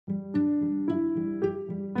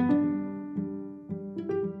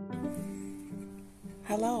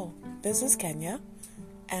This is Kenya,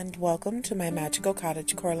 and welcome to my magical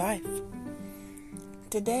cottagecore life.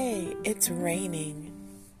 Today, it's raining.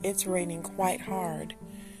 It's raining quite hard.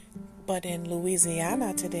 But in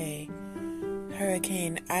Louisiana today,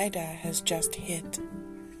 Hurricane Ida has just hit.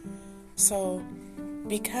 So,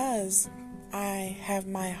 because I have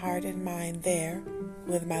my heart and mind there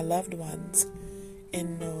with my loved ones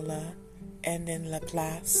in NOLA and in La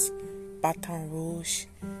Place, Baton Rouge,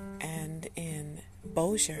 and in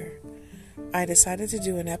Bossier, I decided to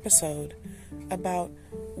do an episode about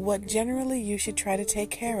what generally you should try to take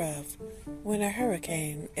care of when a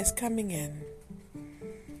hurricane is coming in.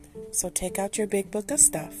 So take out your big book of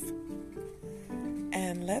stuff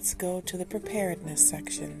and let's go to the preparedness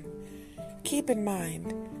section. Keep in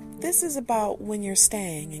mind, this is about when you're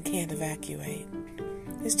staying and can't evacuate.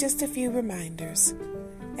 It's just a few reminders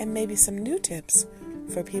and maybe some new tips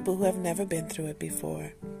for people who have never been through it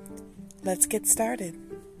before. Let's get started.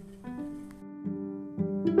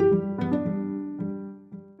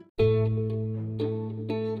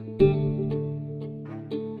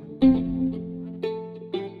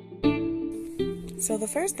 So the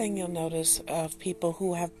first thing you'll notice of people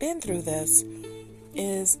who have been through this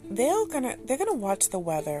is they're gonna watch the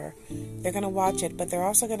weather. They're gonna watch it, but they're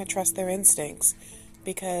also gonna trust their instincts,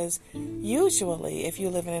 because usually if you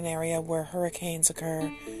live in an area where hurricanes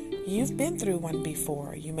occur, you've been through one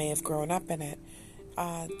before. You may have grown up in it.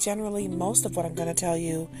 Generally, most of what I'm going to tell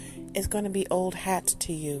you is going to be old hat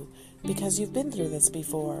to you because you've been through this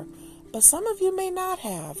before. But some of you may not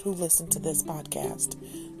have who listen to this podcast.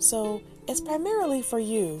 So it's primarily for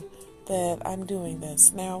you that I'm doing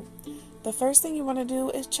this. Now, the first thing you want to do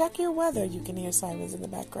is check your weather. You can hear sirens in the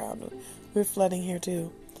background. We're flooding here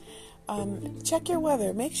too. Check your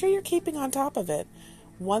weather. Make sure you're keeping on top of it.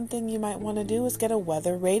 One thing you might want to do is get a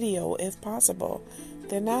weather radio if possible.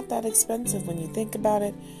 They're not that expensive when you think about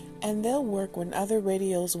it, and they'll work when other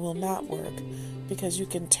radios will not work because you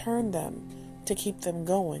can turn them to keep them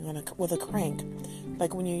going with a crank.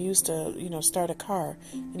 Like when you used to, start a car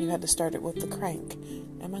and you had to start it with the crank.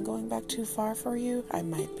 Am I going back too far for you? I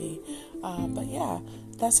might be. But yeah,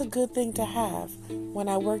 that's a good thing to have. When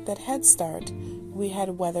I worked at Head Start, we had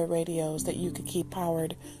weather radios that you could keep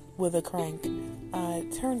powered with a crank.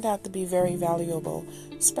 It turned out to be very valuable,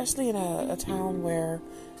 especially in a town where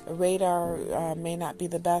radar may not be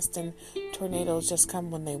the best and tornadoes just come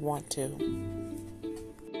when they want to.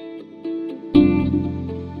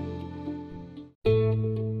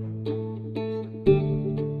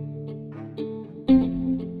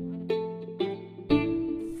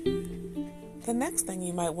 The next thing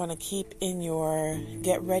you might want to keep in your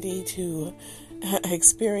get ready to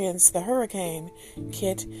experience the hurricane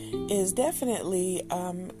kit is definitely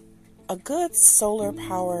a good solar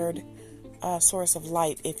powered source of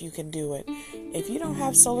light if you can do it. If you don't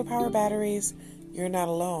have solar power batteries, you're not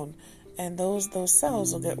alone, and those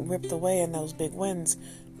cells will get ripped away in those big winds.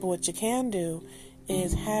 But what you can do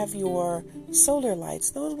is have your solar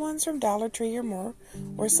lights, those ones from Dollar Tree or more,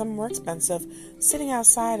 or some more expensive, sitting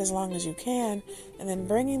outside as long as you can, and then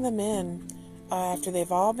bringing them in after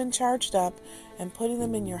they've all been charged up and putting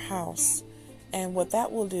them in your house. And what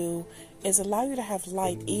that will do is allow you to have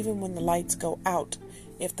light even when the lights go out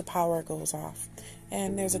if the power goes off.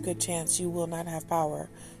 And there's a good chance you will not have power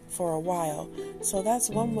for a while. So that's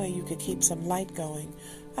one way you could keep some light going.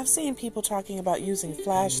 I've seen people talking about using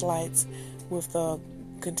flashlights with the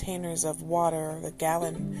containers of water, the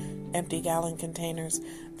empty gallon containers.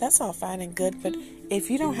 That's all fine and good, but if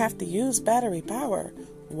you don't have to use battery power,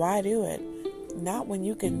 why do it? Not when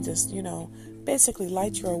you can just, basically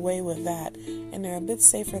light your way with that. And they're a bit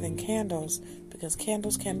safer than candles because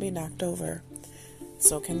candles can be knocked over.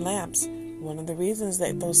 So can lamps. One of the reasons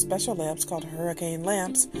that those special lamps called hurricane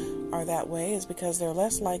lamps are that way is because they're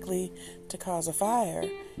less likely to cause a fire.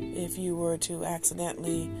 If you were to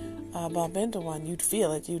accidentally bump into one, you'd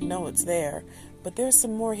feel it, you'd know it's there. But there's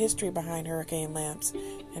some more history behind hurricane lamps,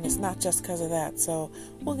 and it's not just because of that. So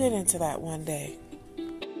we'll get into that one day.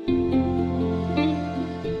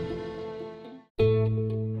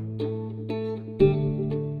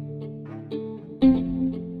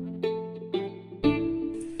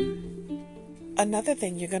 Another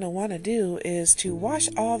thing you're going to want to do is to wash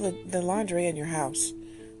all the laundry in your house.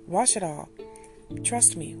 Wash it all.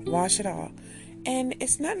 Trust me, wash it all. And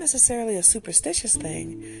it's not necessarily a superstitious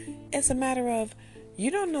thing. It's a matter of you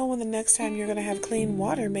don't know when the next time you're going to have clean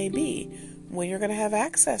water may be, when you're going to have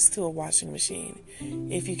access to a washing machine.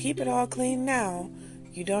 If you keep it all clean now,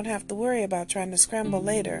 you don't have to worry about trying to scramble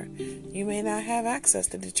later. You may not have access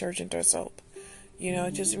to detergent or soap.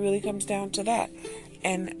 It just really comes down to that.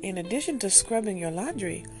 And in addition to scrubbing your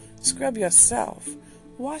laundry, scrub yourself.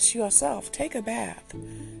 wash yourself. Take a bath.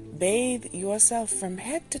 Bathe yourself from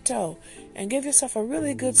head to toe and give yourself a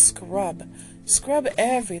really good scrub. Scrub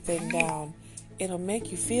everything down. It'll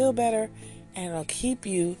make you feel better and it'll keep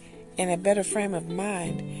you in a better frame of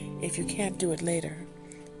mind if you can't do it later.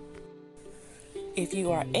 If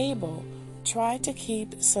you are able, try to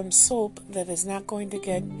keep some soap that is not going to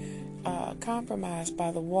get compromised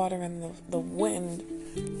by the water and the wind.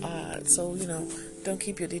 So, don't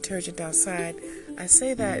keep your detergent outside. I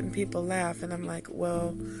say that and people laugh, and I'm like,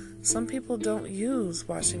 well, some people don't use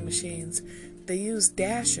washing machines. They use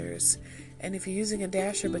dashers. And if you're using a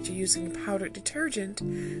dasher but you're using powdered detergent,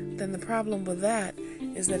 then the problem with that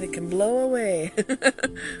is that it can blow away.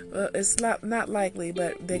 Well, it's not likely,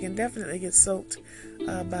 but they can definitely get soaked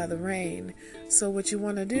by the rain. So what you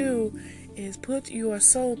want to do is put your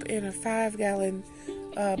soap in a 5-gallon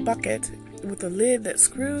bucket with a lid that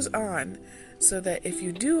screws on, so that if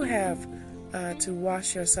you do have to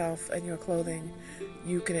wash yourself and your clothing,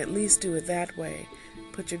 you can at least do it that way.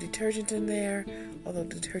 Put your detergent in there, although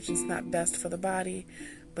detergent's not best for the body.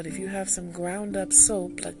 But if you have some ground up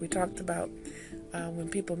soap, like we talked about when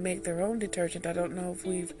people make their own detergent, I don't know if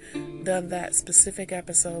we've done that specific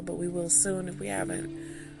episode, but we will soon if we haven't.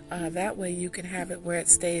 That way you can have it where it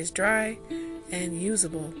stays dry and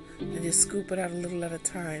usable, and just scoop it out a little at a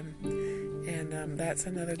time. And that's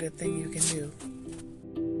another good thing you can do.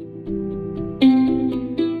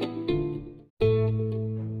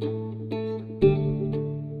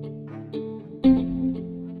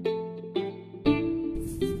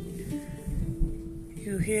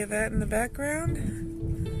 You hear that in the background?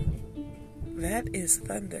 That is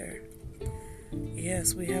thunder.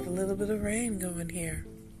 Yes, we have a little bit of rain going here.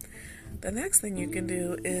 The next thing you can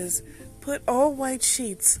do is put all white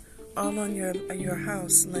sheets all on your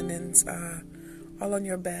house linens, all on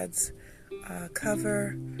your beds.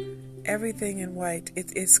 Cover everything in white.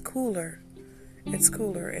 It's cooler. It's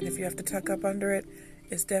cooler, and if you have to tuck up under it,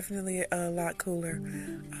 it's definitely a lot cooler.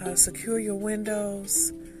 Secure your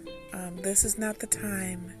windows. This is not the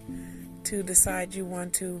time to decide you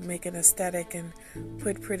want to make an aesthetic and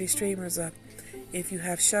put pretty streamers up. If you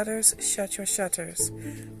have shutters, shut your shutters.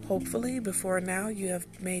 Hopefully, before now, you have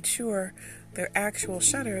made sure they're actual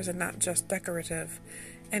shutters and not just decorative.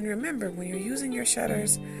 And remember, when you're using your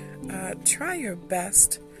shutters, try your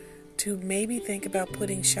best to maybe think about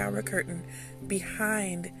putting shower curtain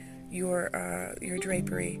behind your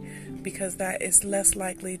drapery, because that is less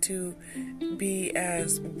likely to be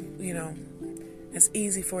as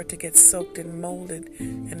easy for it to get soaked and molded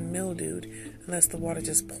and mildewed unless the water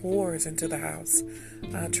just pours into the house.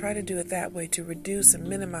 Try to do it that way to reduce and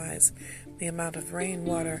minimize the amount of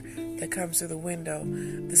rainwater that comes through the window.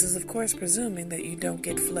 This is, of course, presuming that you don't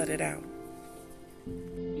get flooded out.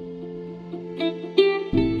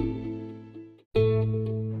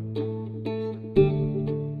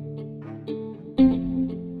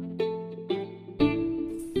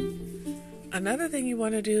 Another thing you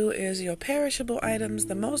want to do is your perishable items,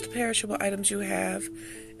 the most perishable items you have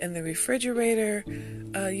in the refrigerator,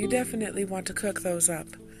 you definitely want to cook those up.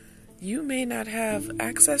 You may not have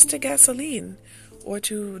access to gasoline or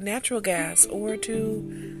to natural gas or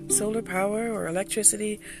to solar power or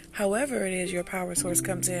electricity, however it is your power source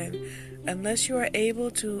comes in, unless you are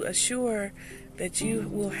able to assure that you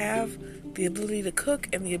will have the ability to cook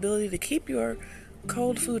and the ability to keep your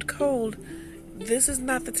cold food cold. This is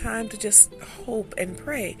not the time to just hope and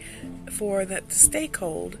pray for that to stay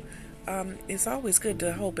cold. It's always good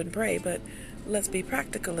to hope and pray, but let's be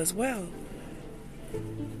practical as well.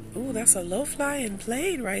 Ooh, that's a low-flying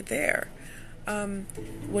plane right there.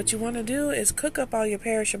 What you want to do is cook up all your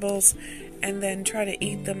perishables and then try to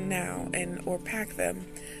eat them now or pack them.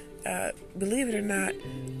 Believe it or not,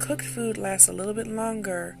 cooked food lasts a little bit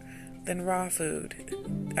longer than raw food.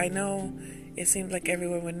 I know it seems like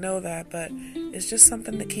everyone would know that, but it's just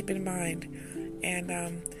something to keep in mind. And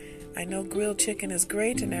I know grilled chicken is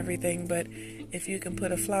great and everything, but if you can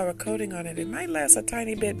put a flour coating on it, it might last a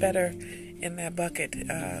tiny bit better in that bucket,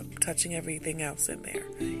 touching everything else in there,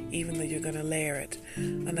 even though you're going to layer it.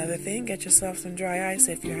 Another thing, get yourself some dry ice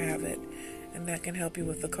if you have it, and that can help you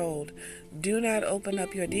with the cold. Do not open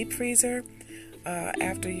up your deep freezer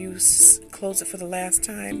after you close it for the last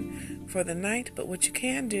time for the night, but what you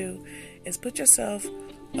can do is put yourself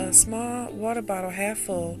a small water bottle half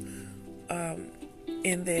full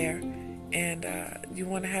in there, and you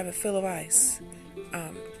want to have it full of ice,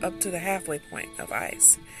 up to the halfway point of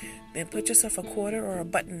ice. Then put yourself a quarter or a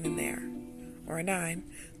button in there, or a 9,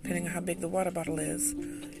 depending on how big the water bottle is,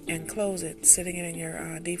 and close it, sitting it in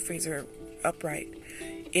your deep freezer upright.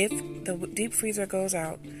 If the deep freezer goes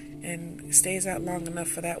out and stays out long enough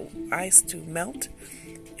for that ice to melt,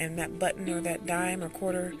 and that button or that dime or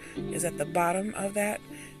quarter is at the bottom of that,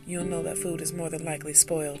 you'll know that food is more than likely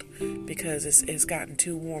spoiled because it's gotten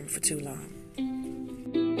too warm for too long.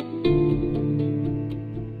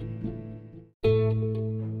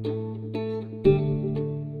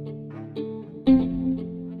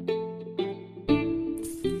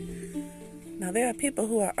 Now, there are people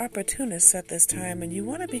who are opportunists at this time, and you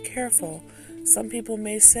want to be careful. Some people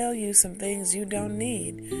may sell you some things you don't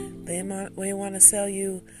need. They may want to sell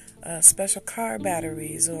you special car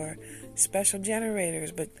batteries or special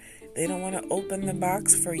generators, but they don't want to open the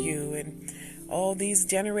box for you. And all these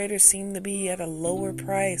generators seem to be at a lower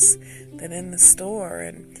price than in the store.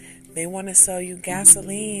 And they want to sell you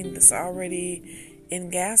gasoline that's already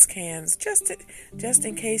in gas cans, just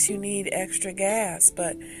in case you need extra gas,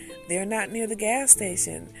 but they're not near the gas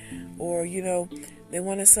station. Or, they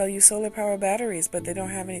want to sell you solar power batteries, but they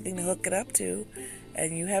don't have anything to hook it up to,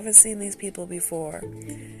 and you haven't seen these people before.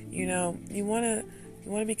 You want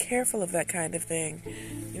to be careful of that kind of thing.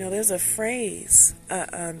 There's a phrase,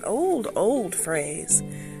 an old phrase,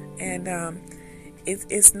 and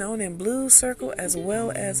it's known in blues circle as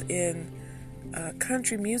well as in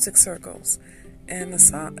country music circles. And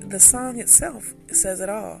the song itself says it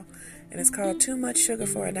all. And it's called Too Much Sugar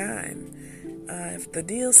for a Dime. If the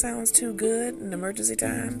deal sounds too good in emergency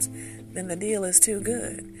times, then the deal is too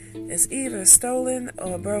good. It's either stolen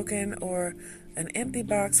or broken or an empty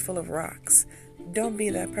box full of rocks. Don't be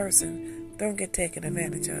that person. Don't get taken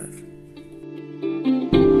advantage of.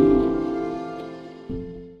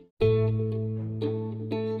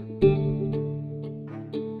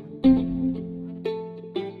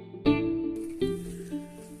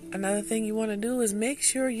 Another thing you want to do is make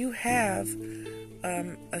sure you have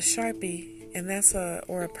a Sharpie, and that's a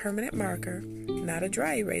permanent marker, not a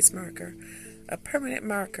dry erase marker, a permanent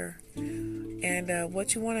marker. And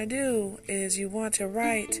what you want to do is you want to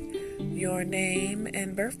write your name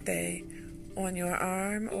and birthday on your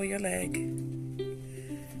arm or your leg.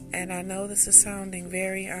 And I know this is sounding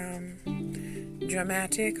very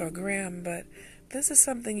dramatic or grim, but this is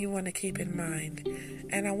something you want to keep in mind.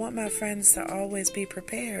 And I want my friends to always be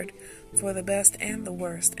prepared for the best and the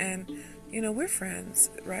worst. And, we're friends,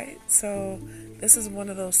 right? So this is one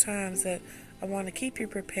of those times that I want to keep you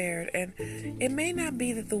prepared. And it may not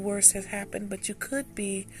be that the worst has happened, but you could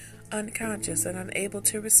be unconscious and unable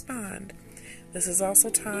to respond. This is also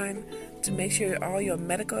time to make sure all your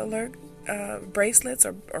medical alert bracelets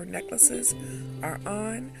or necklaces are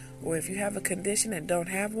on. Or if you have a condition and don't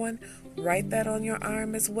have one, write that on your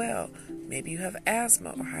arm as well. Maybe you have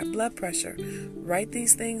asthma or high blood pressure. Write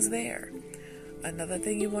these things there. Another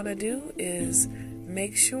thing you want to do is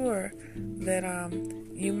make sure that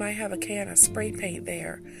you might have a can of spray paint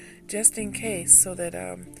there, just in case, so that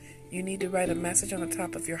you need to write a message on the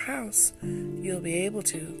top of your house. You'll be able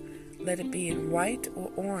to. Let it be in white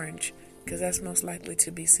or orange, because that's most likely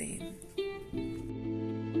to be seen.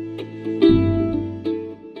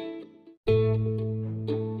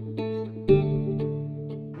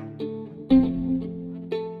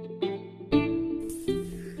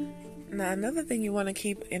 Now, another thing you want to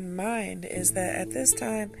keep in mind is that at this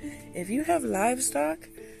time, if you have livestock,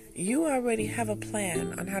 you already have a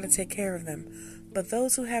plan on how to take care of them. But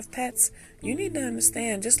those who have pets, you need to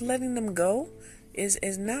understand just letting them go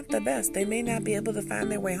is not the best. They may not be able to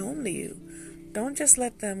find their way home to you. Don't just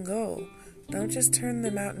let them go. Don't just turn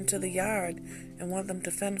them out into the yard and want them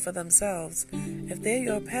to fend for themselves. If they're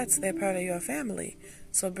your pets, they're part of your family.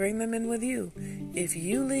 So bring them in with you. If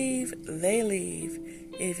you leave, they leave.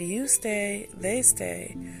 If you stay, they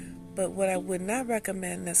stay. But what I would not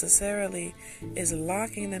recommend necessarily is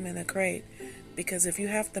locking them in a crate, because if you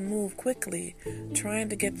have to move quickly, trying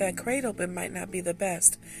to get that crate open might not be the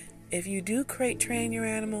best. If you do crate train your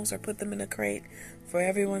animals or put them in a crate for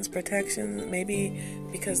everyone's protection, maybe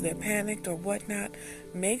because they're panicked or whatnot,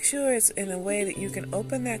 make sure it's in a way that you can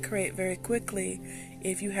open that crate very quickly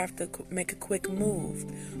if you have to make a quick move.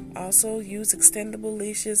 Also, use extendable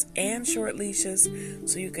leashes and short leashes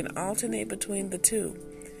so you can alternate between the two.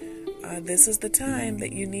 This is the time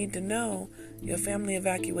that you need to know your family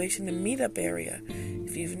evacuation and meetup area.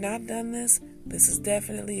 If you've not done this, this is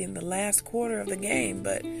definitely in the last quarter of the game,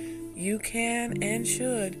 but you can and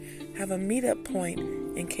should have a meetup point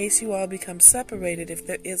in case you all become separated if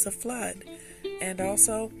there is a flood. And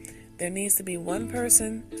also, there needs to be one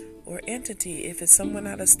person or entity, if it's someone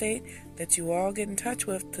out of state, that you all get in touch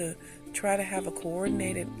with to try to have a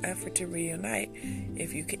coordinated effort to reunite.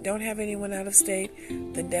 If you don't have anyone out of state,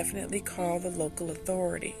 then definitely call the local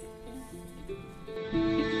authority.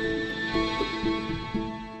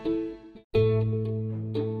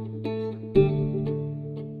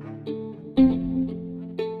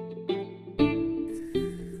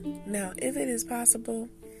 is possible,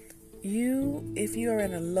 if you are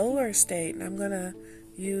in a lower state, and I'm going to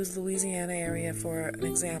use Louisiana area for an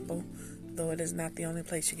example, though it is not the only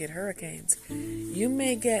place you get hurricanes, you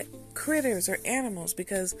may get critters or animals,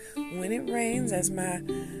 because when it rains, as my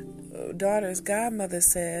daughter's godmother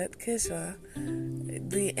said, Kisha,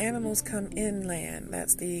 the animals come inland.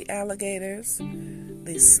 That's the alligators,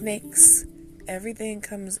 the snakes, everything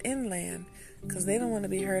comes inland because they don't want to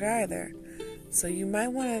be hurt either. So you might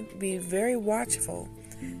want to be very watchful.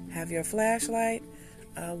 Have your flashlight,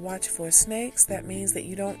 watch for snakes. That means that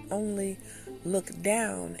you don't only look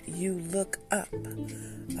down, you look up.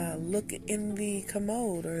 Look in the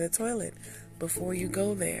commode or the toilet before you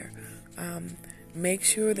go there. Make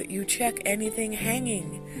sure that you check anything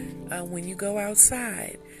hanging when you go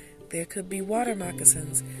outside. There could be water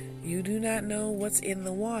moccasins. You do not know what's in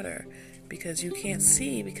the water because you can't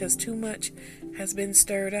see because too much has been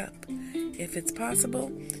stirred up. If it's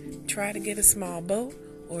possible, try to get a small boat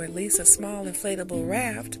or at least a small inflatable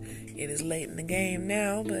raft. It is late in the game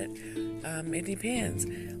now, but it depends.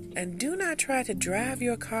 And do not try to drive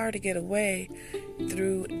your car to get away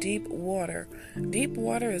through deep water. Deep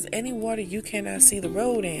water is any water you cannot see the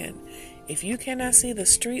road in. If you cannot see the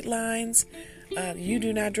street lines, you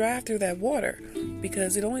do not drive through that water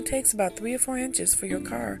because it only takes about 3 or 4 inches for your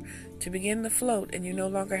car to begin to float and you no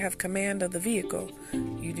longer have command of the vehicle.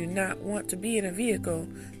 You do not want to be in a vehicle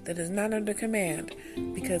that is not under command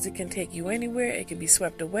because it can take you anywhere. It can be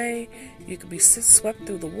swept away. You could be swept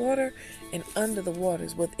through the water and under the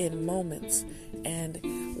waters within moments. And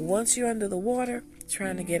once you're under the water,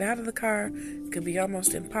 trying to get out of the car could be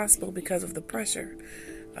almost impossible because of the pressure.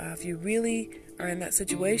 If you really are in that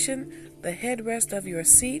situation, the headrest of your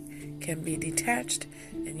seat can be detached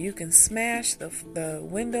and you can smash the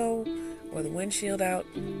window or the windshield out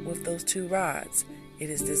with those 2 rods. It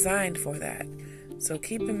is designed for that. So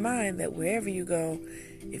keep in mind that wherever you go,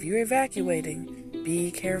 if you're evacuating,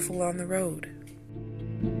 be careful on the road.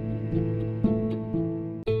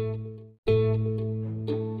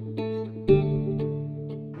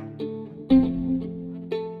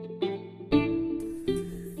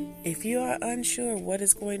 If you are unsure what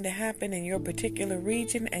is going to happen in your particular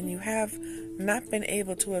region and you have not been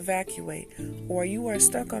able to evacuate, or you are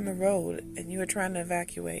stuck on the road and you are trying to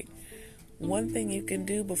evacuate, one thing you can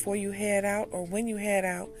do before you head out or when you head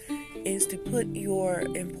out is to put your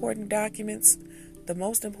important documents, the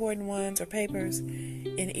most important ones or papers,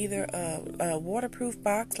 in either a waterproof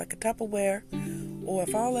box like a Tupperware, or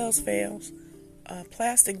if all else fails, a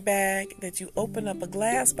plastic bag that you open up a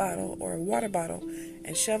glass bottle or a water bottle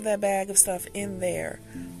and shove that bag of stuff in there.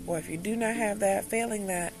 Or if you do not have that, failing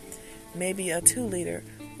that, maybe a 2-liter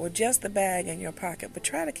or just the bag in your pocket. But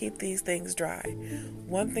try to keep these things dry.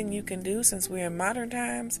 One thing you can do, since we're in modern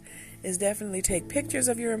times, is definitely take pictures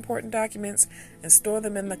of your important documents and store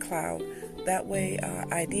them in the cloud. That way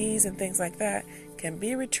IDs and things like that can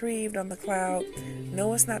be retrieved on the cloud.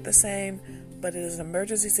 No, it's not the same, but it is an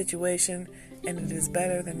emergency situation and it is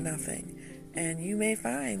better than nothing. And you may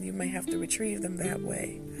find you may have to retrieve them that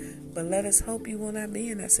way. But let us hope you will not be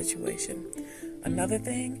in that situation. Another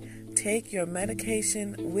thing, take your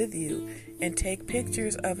medication with you and take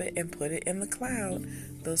pictures of it and put it in the cloud,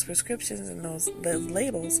 those prescriptions and those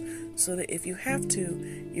labels, so that if you have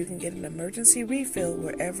to, you can get an emergency refill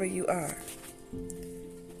wherever you are.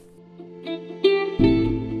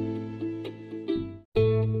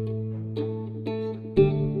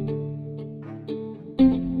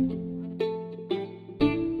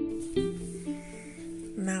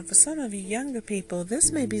 Now, for some of you younger people,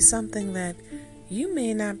 this may be something that you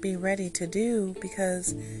may not be ready to do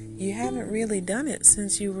because you haven't really done it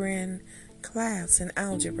since you were in class in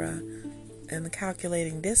algebra and the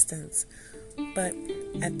calculating distance. But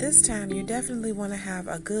at this time, you definitely want to have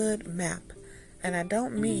a good map. And I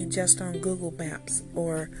don't mean just on Google Maps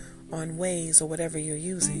or on Waze or whatever you're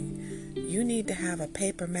using. You need to have a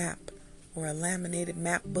paper map or a laminated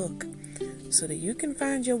map book so that you can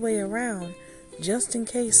find your way around just in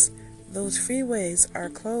case those freeways are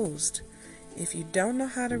closed. If you don't know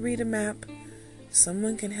how to read a map,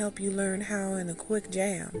 someone can help you learn how in a quick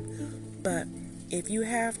jam. But if you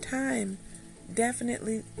have time,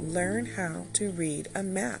 definitely learn how to read a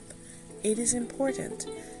map. It is important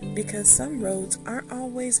because some roads aren't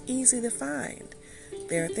always easy to find.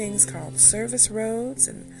 There are things called service roads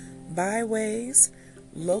and byways,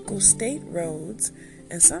 local state roads,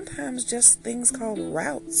 and sometimes just things called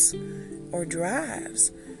routes or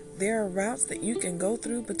drives. There are routes that you can go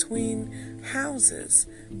through between houses,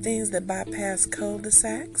 things that bypass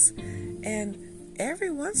cul-de-sacs, and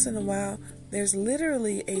every once in a while there's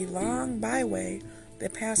literally a long byway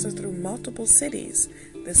that passes through multiple cities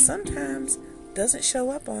that sometimes doesn't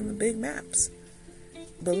show up on the big maps.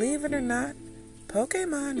 Believe it or not,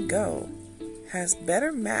 Pokemon Go has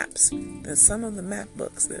better maps than some of the map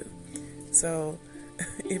books do. So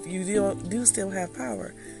if you do still have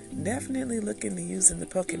power, definitely look into using the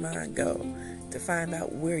Pokemon Go to find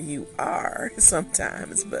out where you are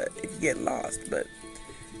sometimes, but if you get lost. But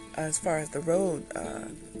as far as the road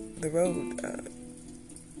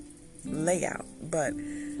layout, but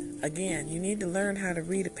again, you need to learn how to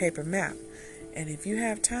read a paper map. And if you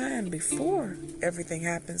have time before everything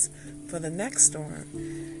happens for the next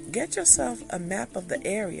storm, get yourself a map of the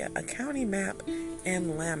area, a county map,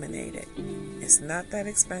 and laminate it. It's not that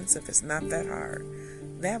expensive. It's not that hard.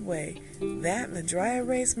 That way, that and the dry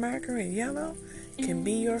erase marker in yellow can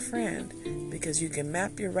be your friend, because you can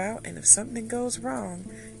map your route, and if something goes wrong,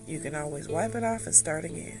 you can always wipe it off and start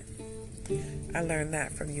again. I learned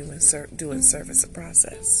that from you in doing service of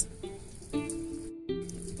process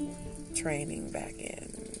training back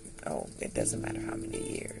in, it doesn't matter how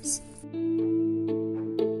many years.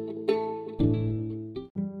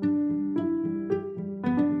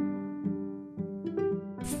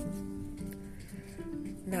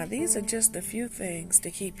 Now, these are just a few things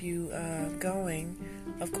to keep you going.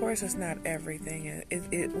 Of course, it's not everything.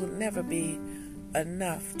 It will never be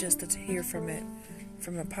enough just to hear from it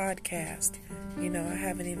from a podcast. I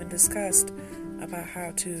haven't even discussed about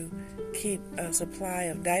how to keep a supply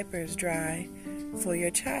of diapers dry for your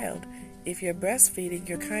child. If you're breastfeeding,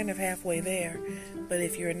 you're kind of halfway there. But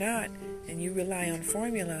if you're not, and you rely on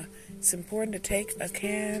formula, it's important to take a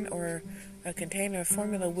can or a container of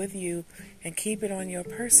formula with you and keep it on your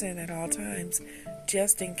person at all times,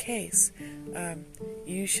 just in case.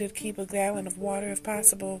 You should keep a gallon of water if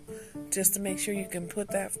possible, just to make sure you can put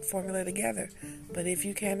that formula together. But if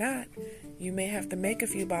you cannot, you may have to make a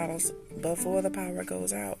few bottles before the power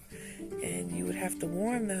goes out, and you would have to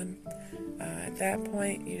warm them. At that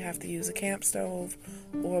point, you'd have to use a camp stove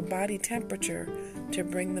or body temperature to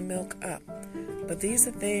bring the milk up. But these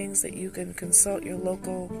are things that you can consult your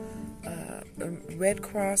local Red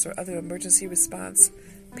Cross or other emergency response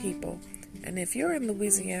people. And if you're in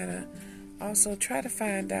Louisiana, also try to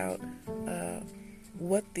find out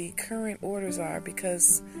what the current orders are,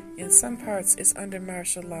 because in some parts it's under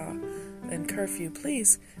martial law and curfew.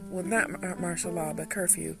 Please, well, not martial law, but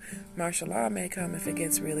curfew. Martial law may come if it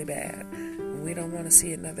gets really bad. We don't want to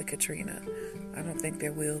see another Katrina. I don't think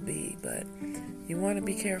there will be, but you want to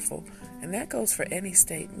be careful. And that goes for any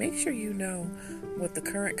state. Make sure you know what the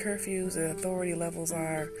current curfews and authority levels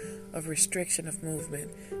are of restriction of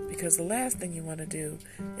movement, because the last thing you want to do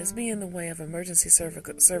is be in the way of emergency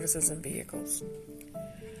services and vehicles.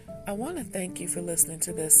 I want to thank you for listening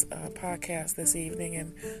to this podcast this evening,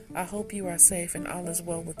 and I hope you are safe and all is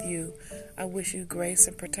well with you. I wish you grace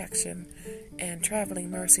and protection and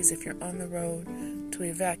traveling mercies if you're on the road to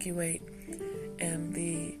evacuate, and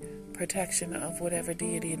the protection of whatever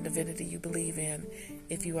deity and divinity you believe in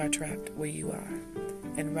if you are trapped where you are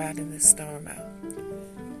and riding this storm out.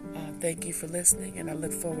 Thank you for listening, and I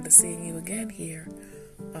look forward to seeing you again here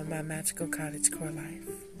on my Magical Cottage Core Life.